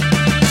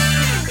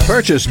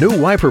Purchase new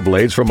wiper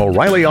blades from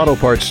O'Reilly Auto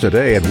Parts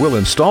today and we'll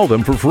install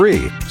them for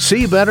free.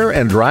 See better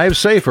and drive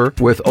safer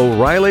with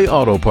O'Reilly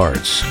Auto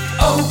Parts.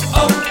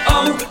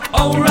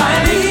 O'Reilly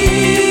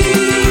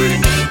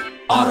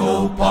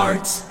Auto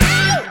Parts.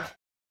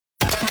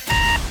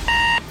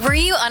 Were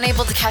you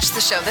unable to catch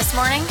the show this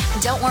morning?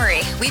 Don't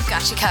worry, we've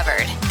got you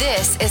covered.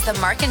 This is the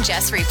Mark and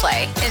Jess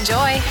Replay.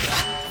 Enjoy.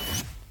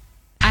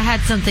 I had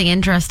something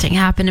interesting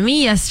happen to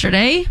me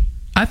yesterday.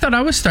 I thought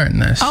I was starting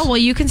this. Oh, well,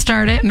 you can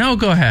start it. No,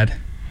 go ahead.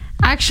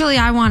 Actually,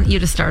 I want you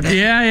to start it.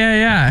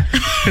 Yeah.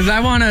 Because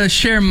I want to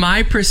share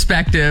my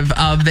perspective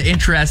of the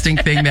interesting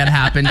thing that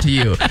happened to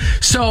you.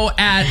 So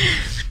at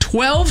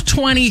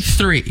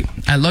 12:23,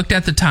 I looked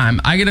at the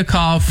time. I get a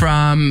call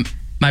from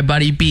my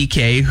buddy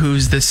BK,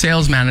 who's the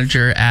sales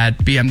manager at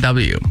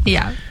BMW.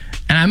 Yeah.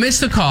 And I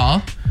missed the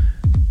call.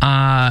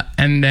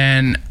 And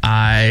then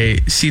I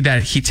see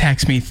that he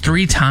texts me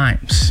 3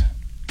 times.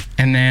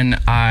 And then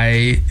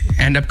I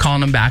end up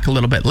calling him back a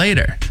little bit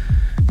later.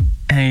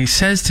 And he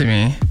says to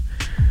me,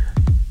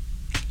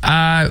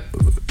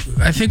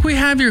 I think we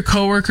have your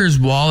coworker's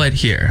wallet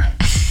here.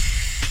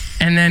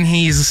 And then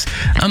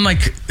I'm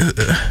like,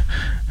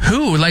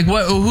 who? Like,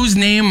 whose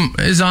name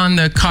is on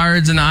the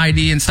cards and the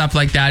ID and stuff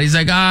like that? He's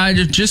like,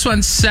 just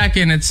 1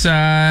 second. It's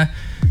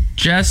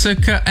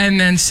Jessica, and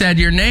then said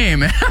your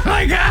name. I'm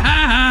like,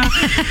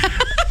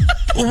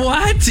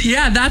 what?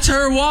 Yeah, that's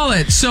her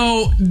wallet.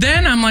 So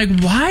then I'm like,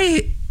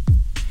 why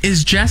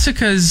is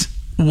Jessica's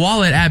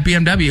wallet at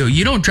BMW?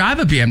 You don't drive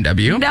a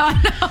BMW. No.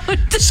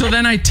 So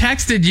then I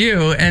texted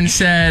you and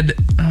said,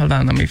 hold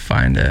on, let me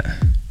find it.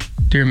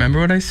 Do you remember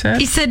what I said?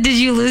 He said, did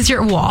you lose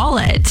your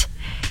wallet?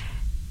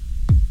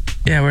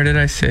 Yeah, where did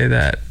I say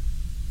that?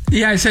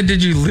 Yeah, I said,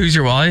 did you lose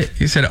your wallet?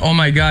 You said, oh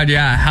my God,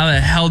 yeah. How the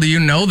hell do you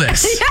know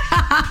this?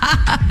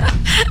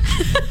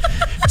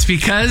 It's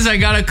because I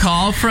got a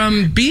call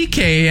from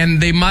BK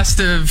and they must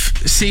have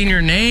seen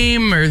your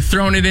name or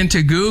thrown it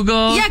into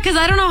Google. Yeah, because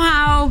I don't know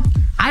how.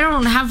 I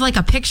don't have like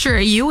a picture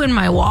of you in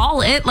my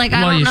wallet. Like,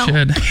 I don't know.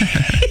 Well, you should.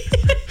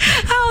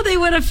 How they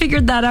would have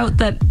figured that out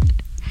that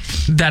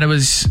it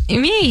was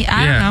me.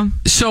 I don't know.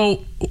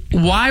 So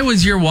why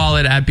was your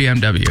wallet at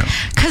BMW?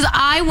 Because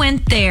I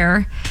went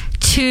there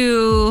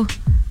to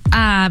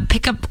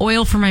pick up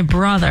oil for my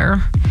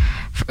brother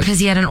because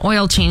he had an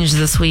oil change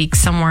this week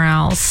somewhere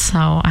else. So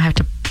I have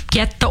to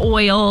get the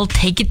oil,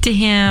 take it to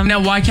him.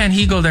 Now, why can't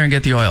he go there and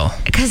get the oil?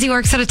 Because he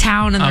works out of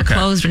town and they're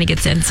closed when he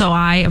gets in. So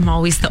I am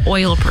always the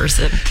oil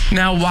person.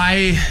 Now,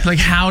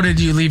 how did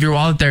you leave your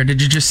wallet there? Did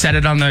you just set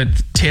it on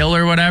the till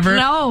or whatever?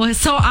 No.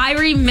 So I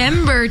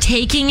remember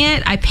taking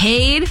it. I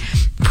paid,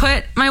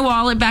 put my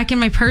wallet back in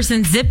my purse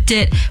and zipped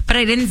it, but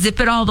I didn't zip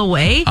it all the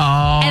way.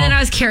 Oh. And then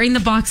I was carrying the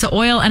box of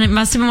oil, and it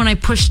must have been when I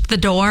pushed the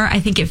door, I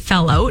think it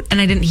fell out,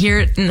 and I didn't hear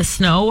it in the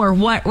snow or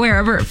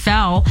wherever it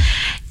fell.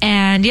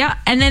 And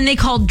and then they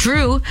called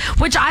Drew,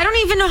 which I don't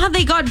even know how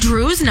they got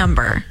Drew's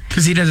number.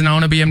 Because he doesn't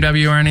own a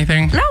BMW or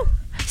anything? No.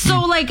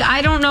 So,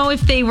 I don't know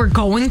if they were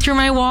going through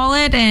my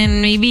wallet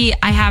and maybe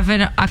I have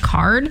a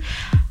card.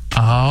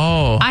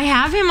 Oh. I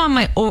have him on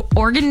my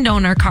organ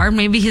donor card.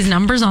 Maybe his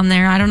number's on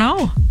there. I don't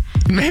know.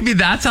 Maybe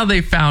that's how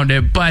they found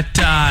it. But,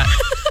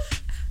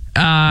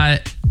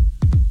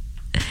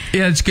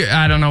 yeah, it's good.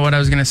 I don't know what I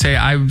was going to say.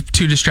 I'm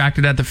too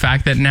distracted at the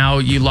fact that now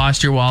you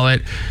lost your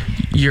wallet,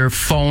 your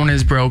phone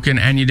is broken,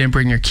 and you didn't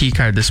bring your key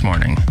card this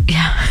morning.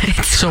 Yeah.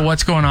 So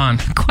what's going on?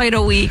 Quite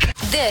a week.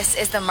 This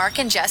is the Mark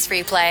and Jess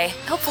Replay.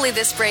 Hopefully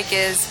this break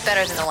is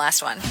better than the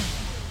last one.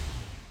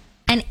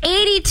 An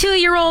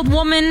 82-year-old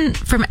woman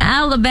from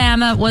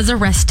Alabama was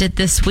arrested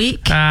this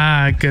week.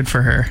 Good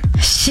for her.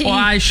 Well,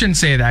 I shouldn't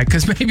say that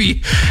because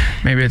maybe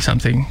it's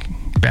something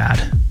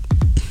bad.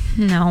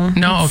 No.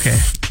 Okay.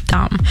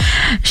 Dumb.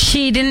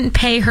 She didn't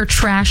pay her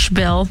trash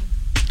bill.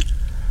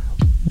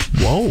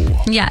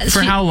 Whoa. Yeah.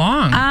 For how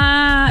long?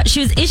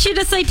 She was issued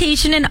a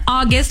citation in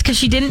August because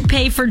she didn't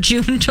pay for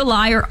June,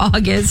 July, or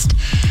August.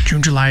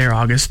 June, July, or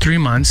August, 3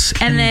 months.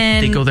 And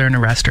then they go there and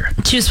arrest her.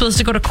 She was supposed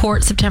to go to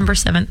court September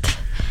 7th.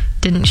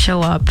 Didn't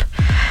show up.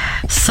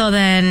 So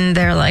then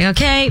they're like,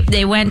 okay.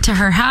 They went to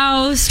her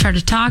house, tried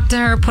to talk to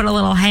her, put a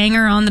little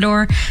hanger on the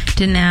door,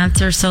 didn't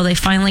answer. So they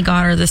finally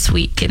got her this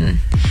week. And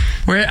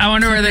I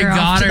wonder where they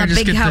got her. Just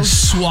get the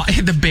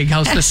big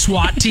house. The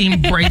SWAT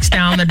team breaks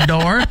down the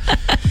door.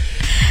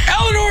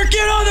 Eleanor,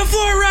 get on the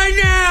floor right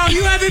now.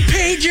 You haven't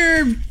paid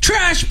your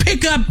trash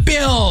pickup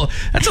bill.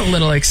 That's a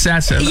little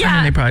excessive. Yeah. I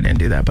mean, they probably didn't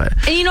do that, but.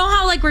 And you know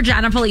how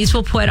Regina Police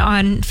will put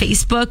on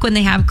Facebook when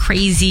they have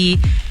crazy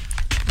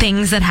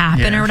things that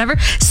happen or whatever.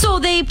 So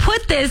they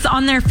put this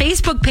on their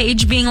Facebook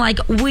page being like,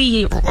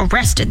 we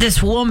arrested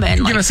this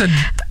woman. Give us a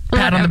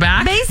pat on the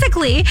back.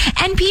 Basically.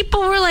 And people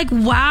were like,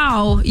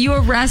 wow, you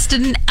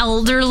arrested an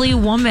elderly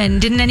woman.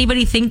 Didn't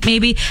anybody think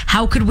maybe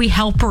how could we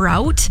help her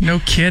out? No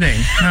kidding.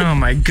 Oh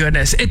my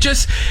goodness.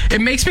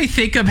 It makes me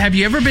think of, have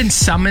you ever been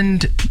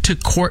summoned to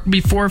court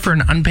before for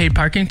an unpaid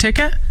parking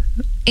ticket?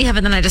 Yeah,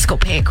 but then I just go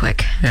pay it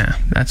quick. Yeah,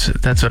 that's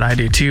what I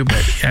do too.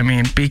 But I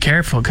mean, be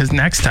careful because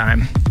next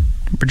time,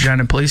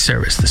 Regina Police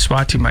Service, the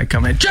SWAT team might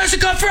come in.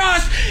 Jessica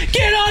Frost,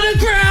 get on the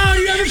ground.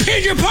 You haven't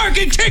paid your your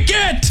parking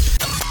ticket.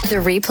 The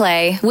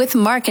Replay with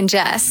Mark and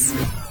Jess.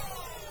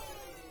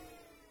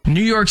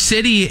 New York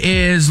City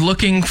is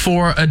looking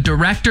for a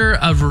director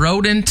of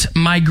rodent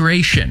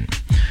migration.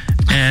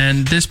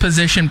 And this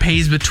position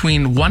pays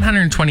between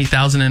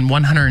 $120,000 and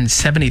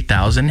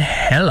 $170,000.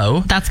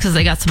 Hello. That's because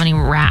they got so many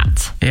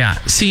rats. Yeah.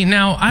 See,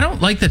 now, I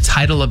don't like the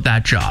title of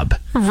that job.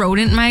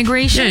 Rodent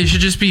migration? Yeah, you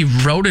should just be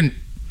rodent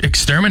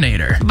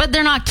exterminator. But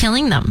they're not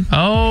killing them.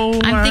 Oh,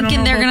 I'm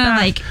thinking they're going to,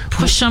 like,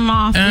 push them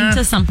off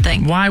into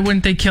something. Why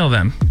wouldn't they kill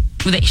them?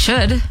 They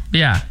should.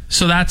 Yeah.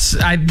 So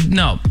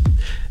no.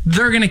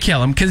 They're going to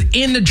kill him because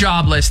in the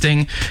job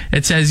listing,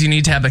 it says you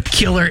need to have a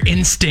killer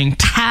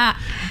instinct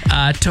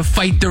to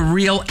fight the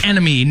real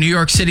enemy, New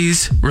York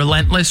City's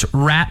relentless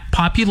rat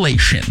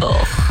population. So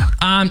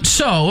I'm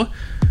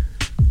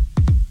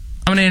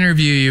going to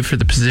interview you for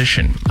the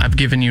position. I've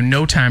given you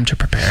no time to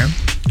prepare.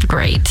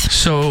 Great.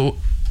 So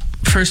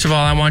first of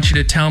all, I want you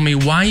to tell me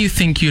why you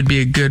think you'd be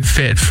a good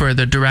fit for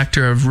the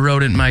director of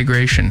rodent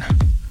migration.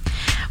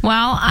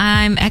 Well,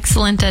 I'm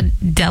excellent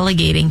at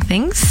delegating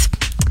things.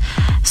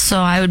 So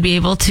I would be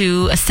able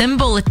to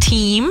assemble a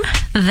team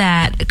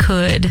that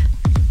could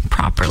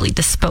properly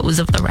dispose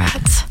of the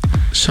rats.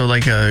 So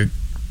like a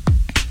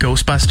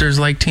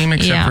Ghostbusters-like team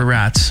except for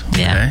rats.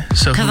 Okay. Yeah.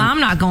 So because I'm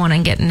not going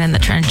and getting in the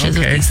trenches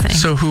with these things.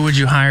 So who would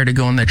you hire to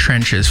go in the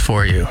trenches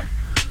for you?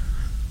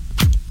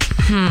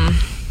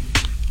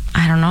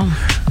 I don't know.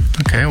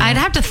 Okay. Well, I'd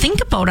have to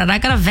think about it. I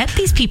got to vet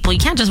these people. You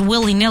can't just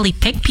willy-nilly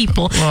pick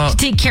people to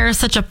take care of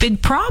such a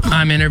big problem.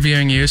 I'm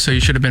interviewing you, so you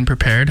should have been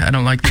prepared. I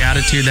don't like the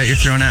attitude that you're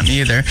throwing at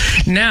me either.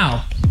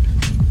 Now,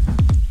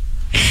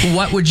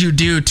 what would you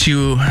do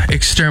to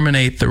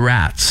exterminate the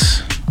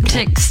rats?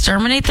 To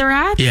exterminate the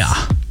rats? Yeah.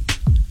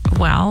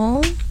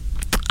 Well,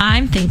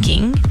 I'm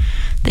thinking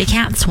they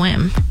can't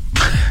swim.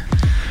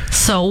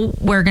 So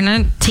we're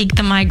going to take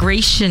the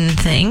migration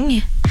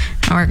thing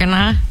and we're going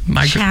to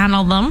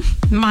channel them,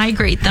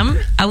 migrate them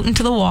out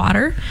into the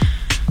water,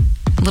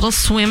 a little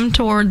swim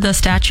toward the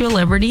Statue of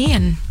Liberty,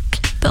 and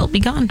they'll be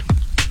gone.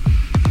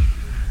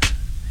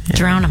 Yeah.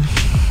 Drown them.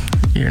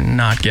 You're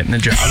not getting a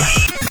job.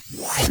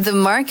 The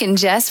Mark and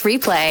Jess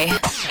Replay.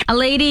 A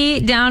lady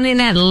down in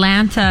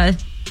Atlanta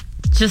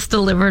just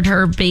delivered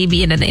her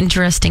baby in an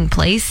interesting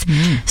place.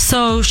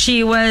 So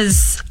she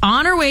was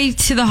on her way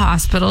to the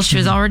hospital. She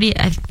was already,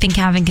 I think,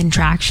 having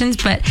contractions,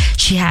 but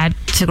she had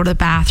to go to the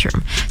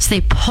bathroom. So they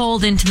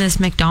pulled into this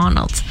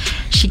McDonald's.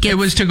 It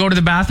was to go to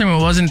the bathroom?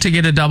 It wasn't to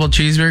get a double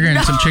cheeseburger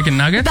and some chicken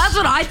nuggets? That's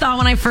what I thought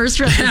when I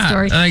first read the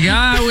story. Like,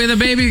 the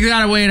baby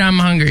gotta wait, I'm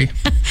hungry.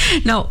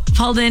 No,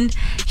 pulled in.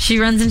 She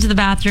runs into the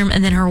bathroom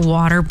and then her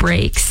water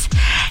breaks.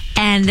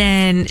 And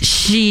then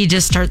she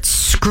just starts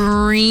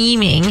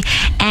screaming.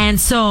 And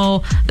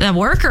so the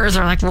workers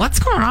are like, what's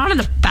going on in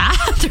the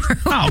bathroom?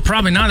 Oh,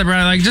 probably not. They're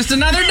probably like, just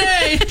another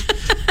day.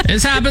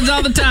 This happens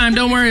all the time.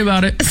 Don't worry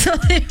about it. So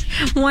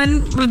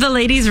one of the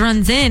ladies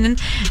runs in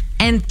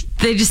and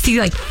they just see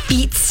like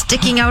feet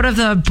sticking out of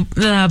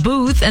the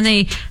booth, and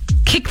they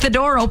kick the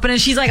door open and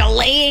she's like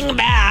laying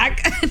back,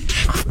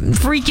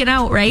 freaking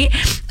out, right?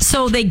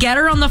 So they get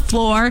her on the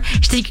floor.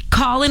 They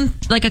call in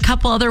like a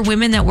couple other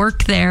women that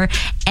work there,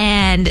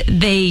 and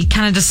they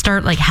kind of just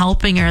start like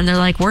helping her, and they're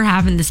like, we're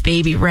having this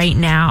baby right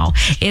now.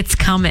 It's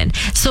coming.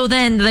 So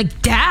then the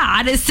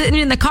dad is sitting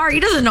in the car. He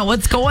doesn't know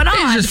what's going on.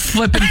 He's just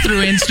flipping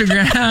through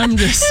Instagram,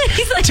 just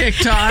like,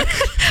 TikTok.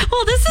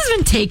 Well, this has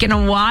been taking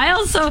a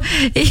while. So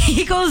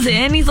he goes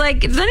in. He's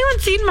like, has anyone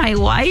seen my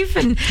wife?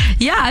 And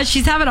yeah,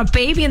 she's having a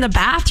baby in the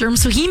bathroom.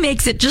 So he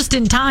makes it just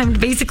in time,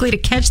 basically, to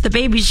catch the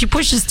baby. She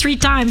pushes 3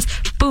 times.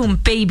 Boom,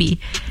 baby.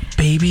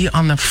 Baby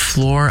on the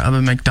floor of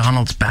a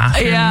McDonald's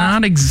bathroom. Yeah.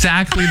 Not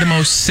exactly the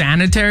most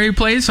sanitary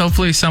place.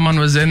 Hopefully someone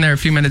was in there a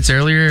few minutes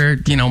earlier,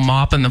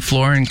 mopping the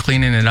floor and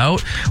cleaning it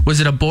out. Was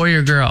it a boy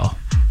or girl?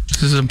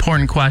 This is an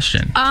important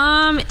question.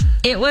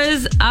 It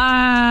was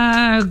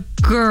a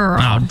girl.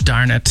 Oh,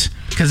 darn it.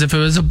 Because if it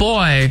was a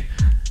boy,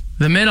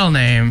 the middle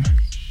name...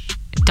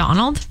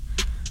 Donald?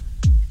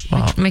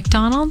 Well,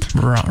 McDonald?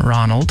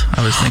 Ronald,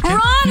 I was thinking.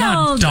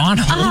 Ronald! Not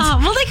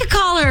Donald. Well, they could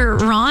call her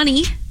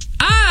Ronnie.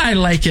 I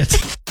like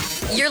it.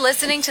 You're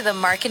listening to the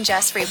Mark and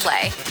Jess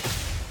Replay.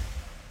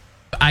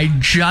 I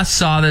just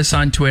saw this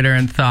on Twitter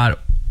and thought,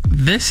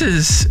 this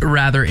is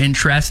rather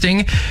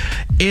interesting.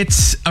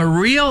 It's a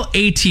real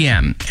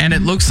ATM, and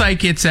it looks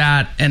like it's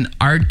at an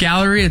art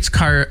gallery. It's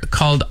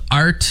called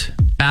Art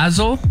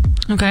Basel.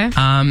 Okay.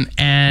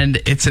 And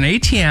it's an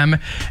ATM,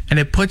 and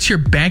it puts your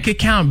bank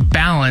account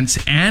balance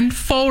and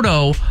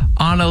photo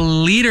on a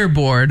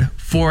leaderboard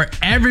for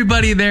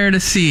everybody there to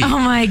see. Oh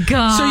my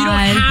God. So you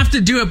don't have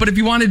to do it, but if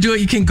you want to do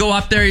it, you can go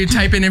up there, you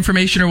type in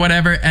information or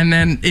whatever, and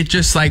then it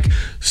just like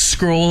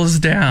scrolls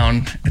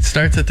down. It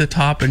starts at the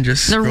top and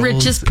just scrolls. The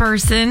richest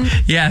person.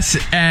 Yes,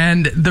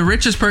 and the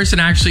richest person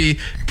actually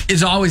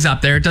is always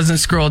up there. It doesn't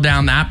scroll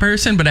down that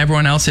person, but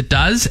everyone else it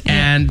does. Yeah.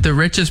 And the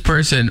richest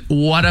person,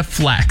 what a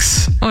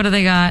flex. What do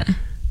they got?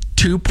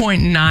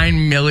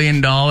 $2.9 million.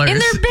 In their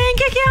bank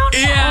account?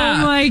 Yeah.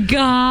 Oh my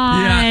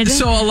God. Yeah.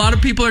 So a lot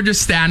of people are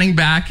just standing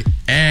back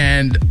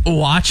and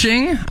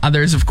watching.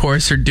 Others, of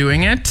course, are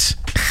doing it.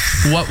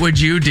 What would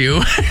you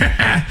do?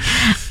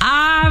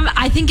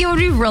 I think it would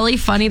be really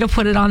funny to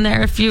put it on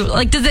there if you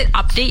like. Does it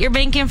update your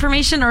bank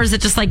information, or is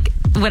it just like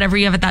whatever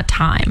you have at that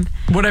time?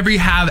 Whatever you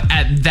have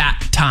at that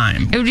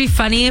time. It would be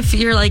funny if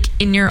you're like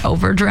in your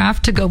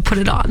overdraft to go put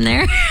it on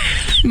there.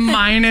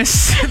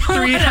 Minus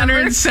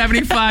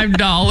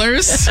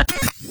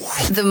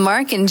 $375. The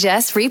Mark and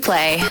Jess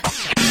Replay.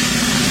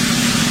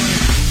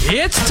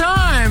 It's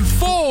time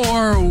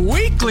for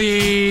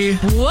Weekly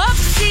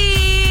Whoopsies!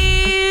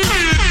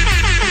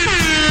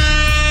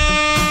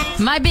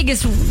 My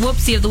biggest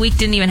whoopsie of the week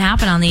didn't even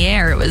happen on the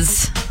air. It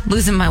was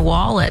losing my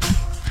wallet,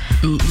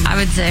 I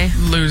would say.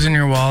 Losing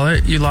your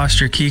wallet. You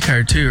lost your key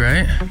card too,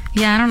 right?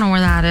 Yeah, I don't know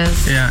where that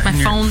is. Yeah, my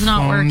phone's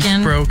not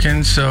working.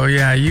 Broken. So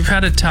yeah, you've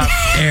had a tough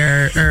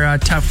a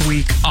tough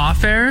week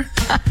off air.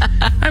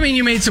 I mean,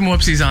 you made some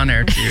whoopsies on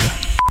air too.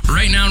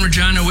 Right now in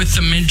Regina with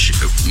the minch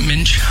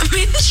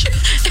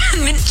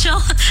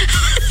chill.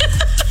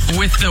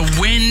 with the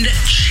wind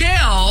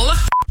chill.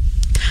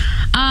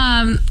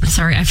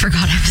 Sorry, I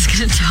forgot I was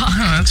going to talk.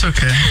 Oh, that's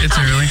okay. It's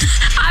early.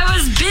 I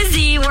was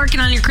busy working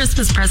on your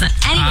Christmas present.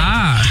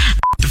 Anyway.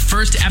 The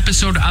first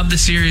episode of the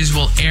series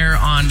will air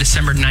on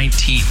December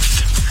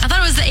 19th. I thought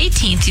it was the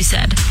 18th, you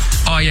said.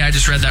 Oh, yeah, I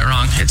just read that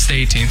wrong. It's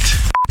the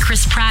 18th.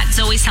 Chris Pratt,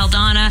 Zoe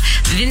Saldana,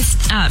 Vin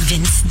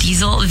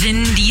Diesel,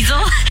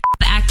 the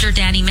actor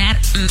Danny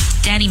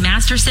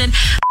Masterson.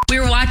 We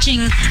were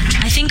watching,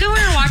 I think we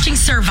were watching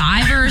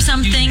Survivor or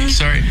something.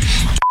 Sorry.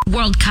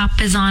 World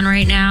Cup is on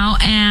right now,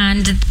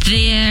 and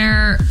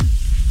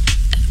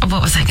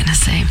what was I going to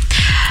say?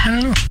 I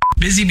don't know.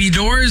 Busy Bee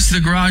Doors, the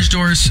garage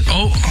doors.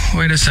 Oh,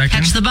 wait a second.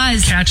 Catch the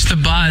buzz. Catch the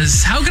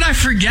buzz. How could I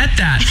forget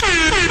that?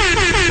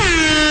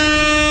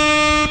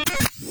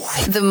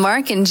 The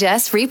Mark and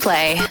Jess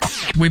Replay.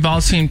 We've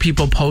all seen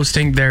people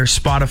posting their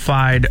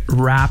Spotify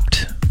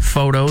Wrapped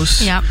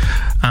photos. Yep.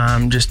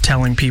 Just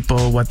telling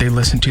people what they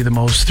listen to the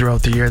most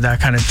throughout the year,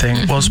 that kind of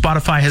thing. Well,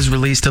 Spotify has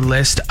released a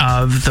list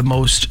of the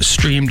most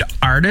streamed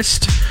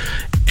artists,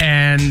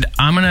 and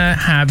I'm going to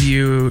have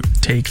you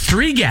take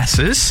 3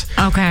 guesses.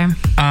 Okay.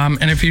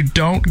 And if you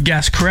don't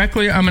guess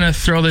correctly, I'm going to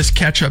throw this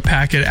ketchup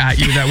packet at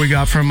you that we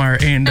got from our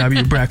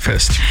A&W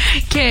breakfast.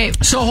 Okay.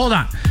 So hold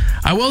on.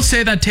 I will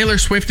say that Taylor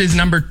Swift is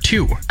number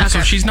 2. Okay.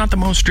 So she's not the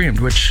most streamed,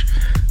 which,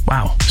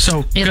 wow.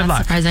 So Yeah, good that's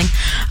luck. surprising.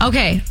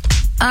 Okay.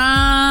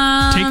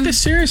 Take this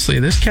seriously.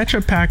 This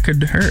ketchup pack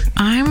could hurt.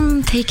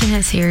 I'm taking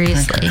it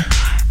seriously. Okay.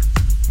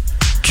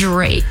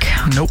 Drake.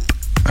 Nope.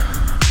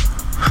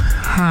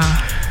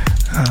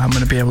 I'm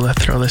going to be able to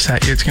throw this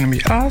at you. It's going to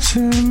be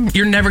awesome.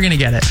 You're never going to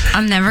get it.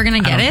 I'm never going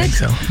to get I don't it? think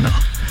so. No.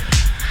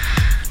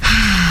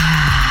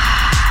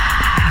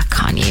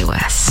 Kanye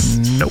West.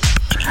 Nope.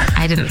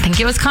 I didn't think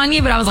it was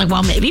Kanye, but I was like,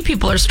 well, maybe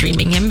people are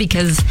streaming him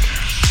because...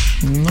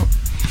 Nope.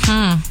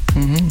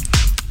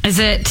 Is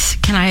it...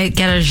 Can I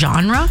get a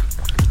genre?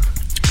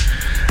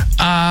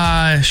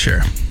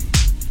 Sure.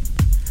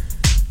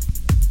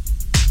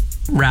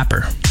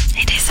 Rapper.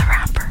 It is a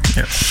rapper.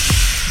 Yep.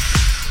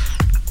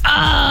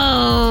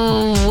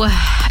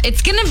 Oh,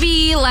 it's gonna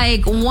be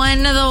like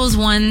one of those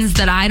ones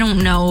that I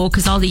don't know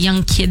because all the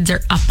young kids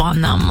are up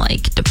on them,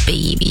 like the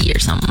baby or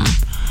something.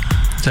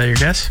 Is that your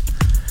guess?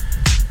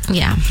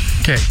 Yeah.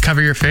 Okay,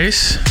 cover your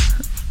face.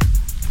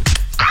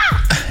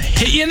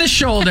 Hit you in the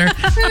shoulder.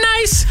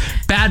 Nice.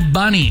 Bad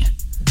Bunny.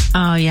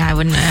 Oh yeah, I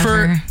wouldn't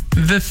ever. For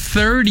the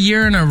 3rd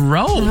year in a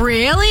row.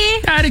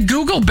 Really? I had to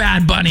Google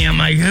Bad Bunny. I'm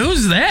like,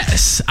 who's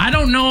this? I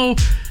don't know.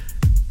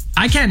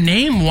 I can't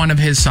name one of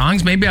his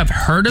songs. Maybe I've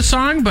heard a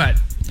song, but...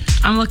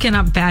 I'm looking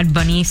up Bad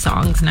Bunny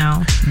songs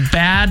now.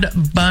 Bad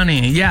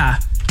Bunny, yeah.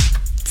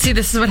 See,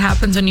 this is what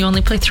happens when you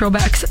only play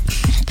throwbacks.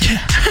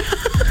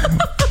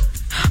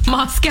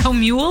 Moscow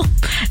Mule?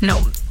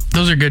 No.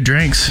 Those are good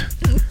drinks.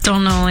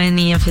 Don't know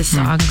any of his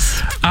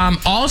songs.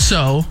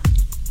 Also,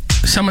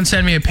 someone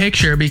sent me a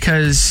picture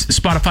because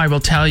Spotify will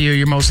tell you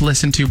your most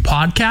listened to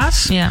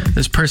podcasts. Yeah.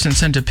 This person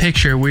sent a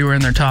picture. We were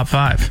in their top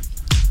 5.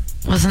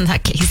 Wasn't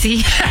that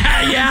Casey?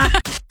 Yeah.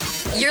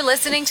 You're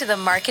listening to the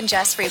Mark and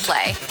Jess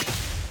Replay.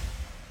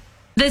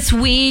 This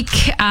week,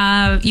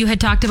 you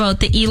had talked about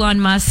the Elon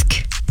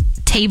Musk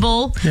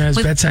table. Yeah, his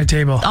with bedside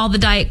table. all the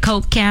Diet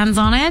Coke cans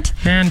on it.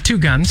 And 2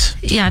 guns.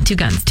 Yeah, 2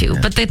 guns too.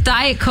 But the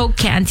Diet Coke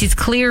cans, he's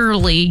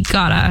clearly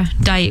got a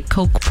Diet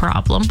Coke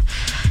problem.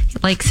 He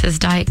likes his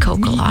Diet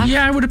Coke a lot.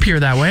 Yeah, it would appear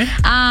that way.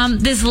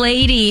 This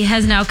lady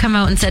has now come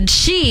out and said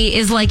she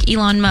is like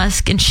Elon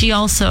Musk and she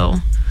also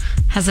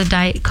has a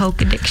Diet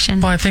Coke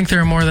addiction. Well, I think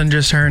there are more than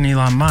just her and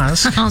Elon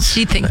Musk. Well,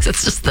 she thinks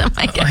it's just them,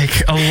 I guess.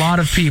 Like, a lot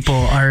of people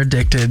are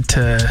addicted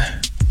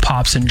to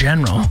pops in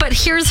general. But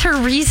here's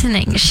her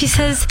reasoning. She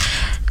says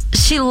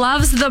she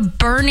loves the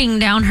burning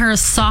down her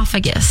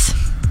esophagus.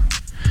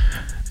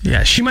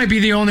 Yeah, she might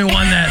be the only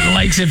one that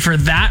likes it for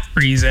that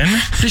reason.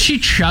 Does she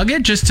chug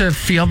it just to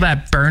feel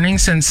that burning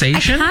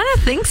sensation? I kind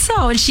of think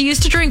so. And she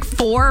used to drink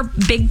 4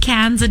 big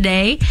cans a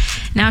day.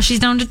 Now she's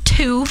down to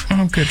 2.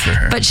 Oh, good for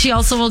her. But she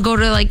also will go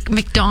to like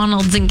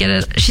McDonald's and get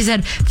it. She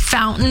said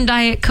fountain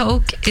Diet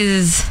Coke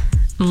is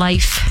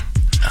life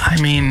I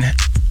mean,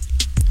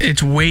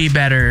 it's way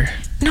better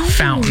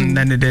fountain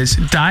than it is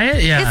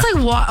diet. Yeah,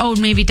 it's like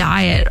maybe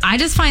diet. I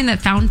just find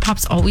that fountain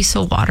pop's always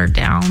so watered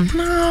down.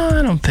 No,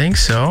 I don't think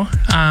so.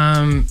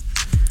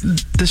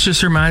 This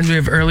just reminds me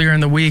of earlier in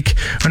the week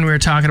when we were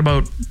talking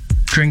about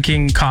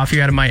drinking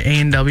coffee out of my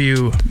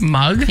A&W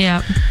mug.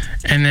 Yeah,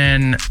 and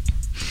then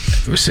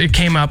it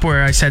came up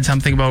where I said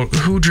something about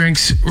who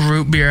drinks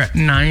root beer at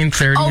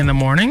 9:30 in the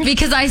morning.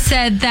 Because I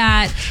said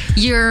that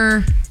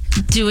you're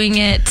doing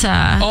it.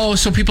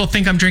 So people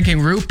think I'm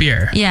drinking root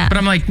beer. Yeah. But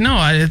I'm like, no,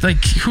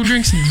 who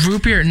drinks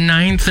root beer at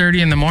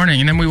 9:30 in the morning?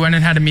 And then we went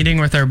and had a meeting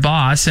with our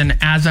boss, and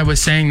as I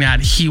was saying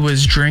that, he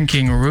was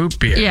drinking root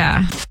beer.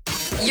 Yeah.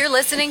 You're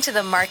listening to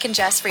the Mark and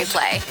Jess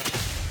Replay.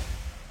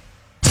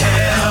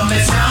 Tell me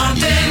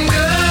something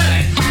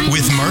good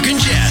with Mark and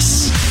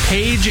Jess.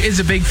 Paige is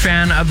a big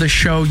fan of the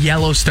show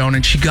Yellowstone,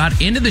 and she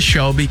got into the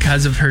show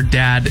because of her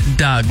dad,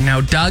 Doug.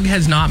 Now, Doug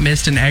has not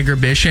missed an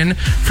exhibition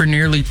for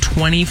nearly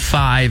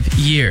 25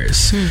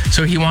 years.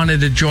 So he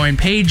wanted to join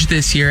Paige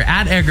this year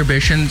at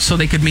exhibition so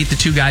they could meet the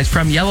two guys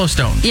from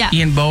Yellowstone,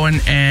 Ian Bowen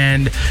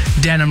and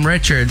Denham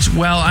Richards.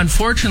 Well,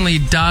 unfortunately,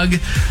 Doug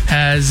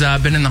has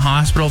been in the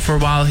hospital for a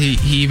while. He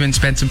even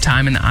spent some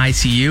time in the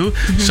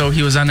ICU, so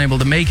he was unable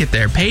to make it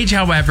there. Paige,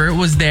 however,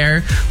 was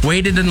there,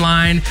 waited in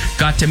line,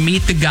 got to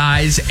meet the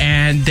guys,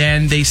 and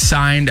then they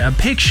signed a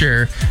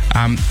picture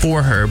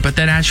for her. But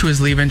then as she was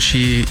leaving,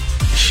 she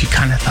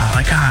kind of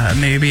thought,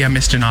 maybe I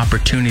missed an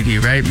opportunity,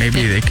 right?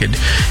 Maybe they could,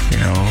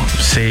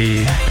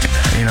 say,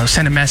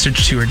 send a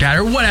message to her dad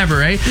or whatever,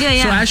 right?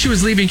 Yeah. So as she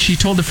was leaving, she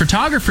told the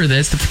photographer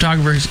this. The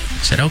photographer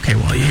said, okay,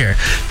 well, here.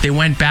 They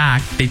went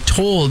back. They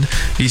told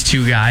these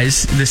two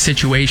guys the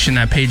situation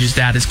that Paige's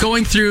dad is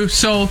going through.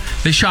 So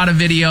they shot a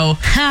video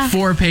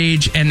for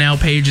Paige, and now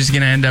Paige is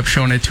going to end up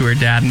showing it to her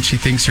dad, and she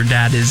thinks her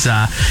dad is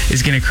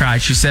going to cry.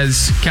 She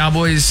says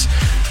cowboys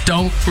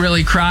don't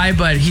really cry,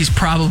 but he's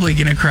probably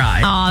going to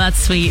cry. Oh, that's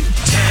sweet.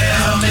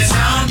 Tell me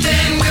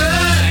something good.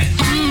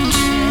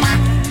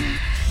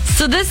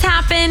 So this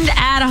happened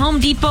at a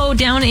Home Depot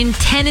down in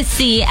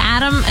Tennessee.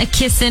 Adam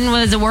Kissin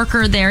was a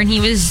worker there, and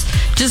he was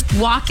just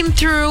walking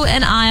through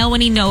an aisle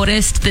when he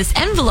noticed this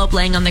envelope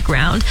laying on the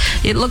ground.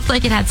 It looked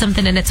like it had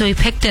something in it, so he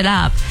picked it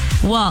up.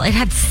 Well, it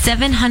had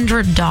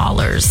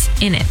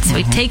 $700 in it. So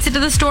he takes it to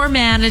the store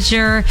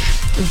manager.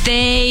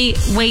 They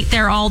wait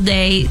there all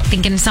day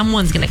thinking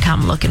someone's going to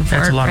come looking for it.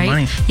 That's a lot of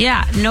money.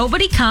 Yeah,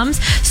 nobody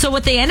comes. So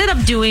what they ended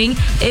up doing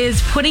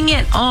is putting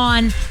it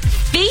on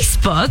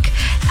Facebook.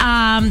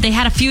 They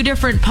had a few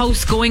different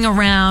posts going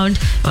around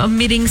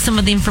omitting some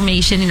of the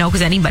information,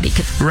 because anybody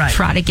could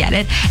try to get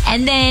it.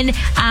 And then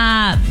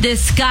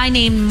this guy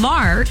named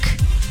Mark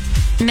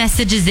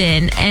messages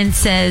in and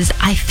says,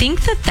 I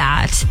think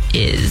that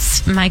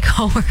is my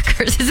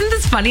coworker's. Isn't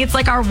this funny? It's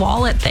like our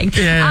wallet thing.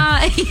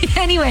 Yeah.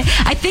 Anyway,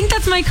 I think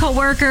that's my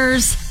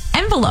coworker's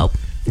envelope.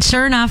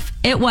 Sure enough,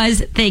 it was.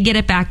 They get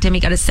it back to him. He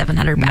got his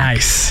 $700 back.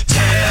 Nice.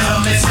 Tell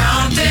me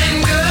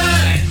something good.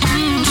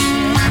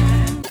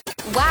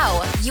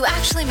 Wow, you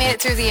actually made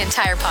it through the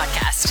entire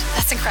podcast.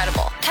 That's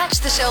incredible.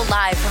 Catch the show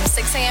live from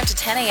 6 a.m. to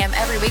 10 a.m.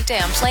 every weekday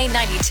on Play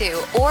 92,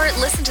 or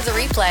listen to the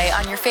replay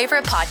on your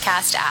favorite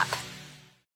podcast app.